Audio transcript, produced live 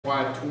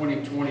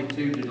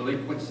FY2022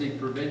 Delinquency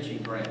Prevention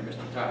Grant.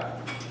 Mr. Ty.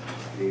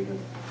 Good evening.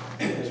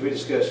 As we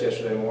discussed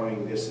yesterday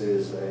morning, this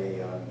is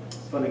a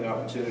funding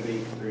opportunity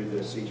through the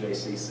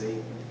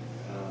CJCC.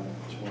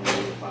 It's one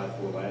we applied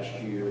for last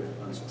year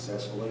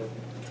unsuccessfully.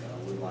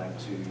 We'd like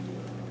to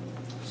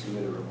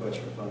submit a request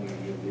for funding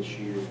again this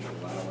year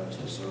to allow us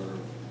to serve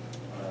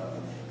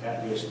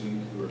at-risk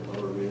youth who are at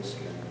lower risk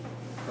and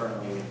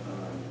currently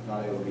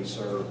not able to be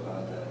served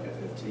by the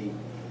FFT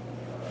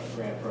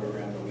grant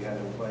program that we have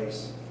in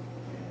place,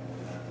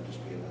 and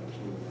just be another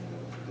tool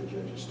in the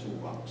judge's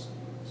toolbox.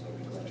 So I'd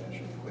be glad to answer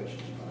any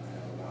questions you might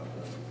have about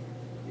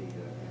the grant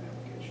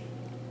application.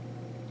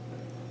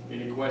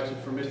 Any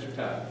questions for Mr.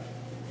 Ty?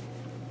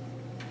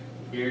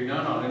 Hearing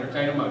none, I'll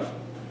entertain a motion.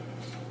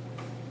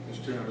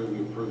 Mr. Chairman,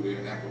 we approve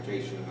the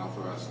application and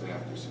authorize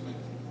staff to submit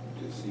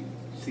to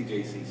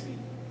CJCC.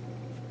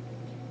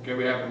 Okay,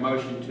 we have a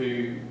motion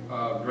to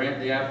grant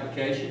the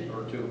application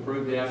or to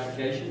approve the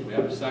application. Do we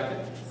have a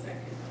second? Second.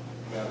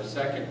 We have a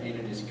second.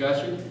 Any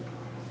discussion?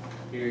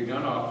 Hearing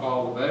none, I'll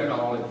call the vote.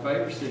 All in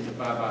favor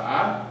signify by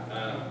aye.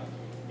 Aye.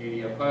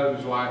 Any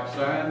opposed, like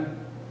sign.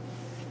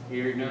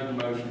 Hearing none,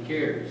 the motion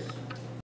carries.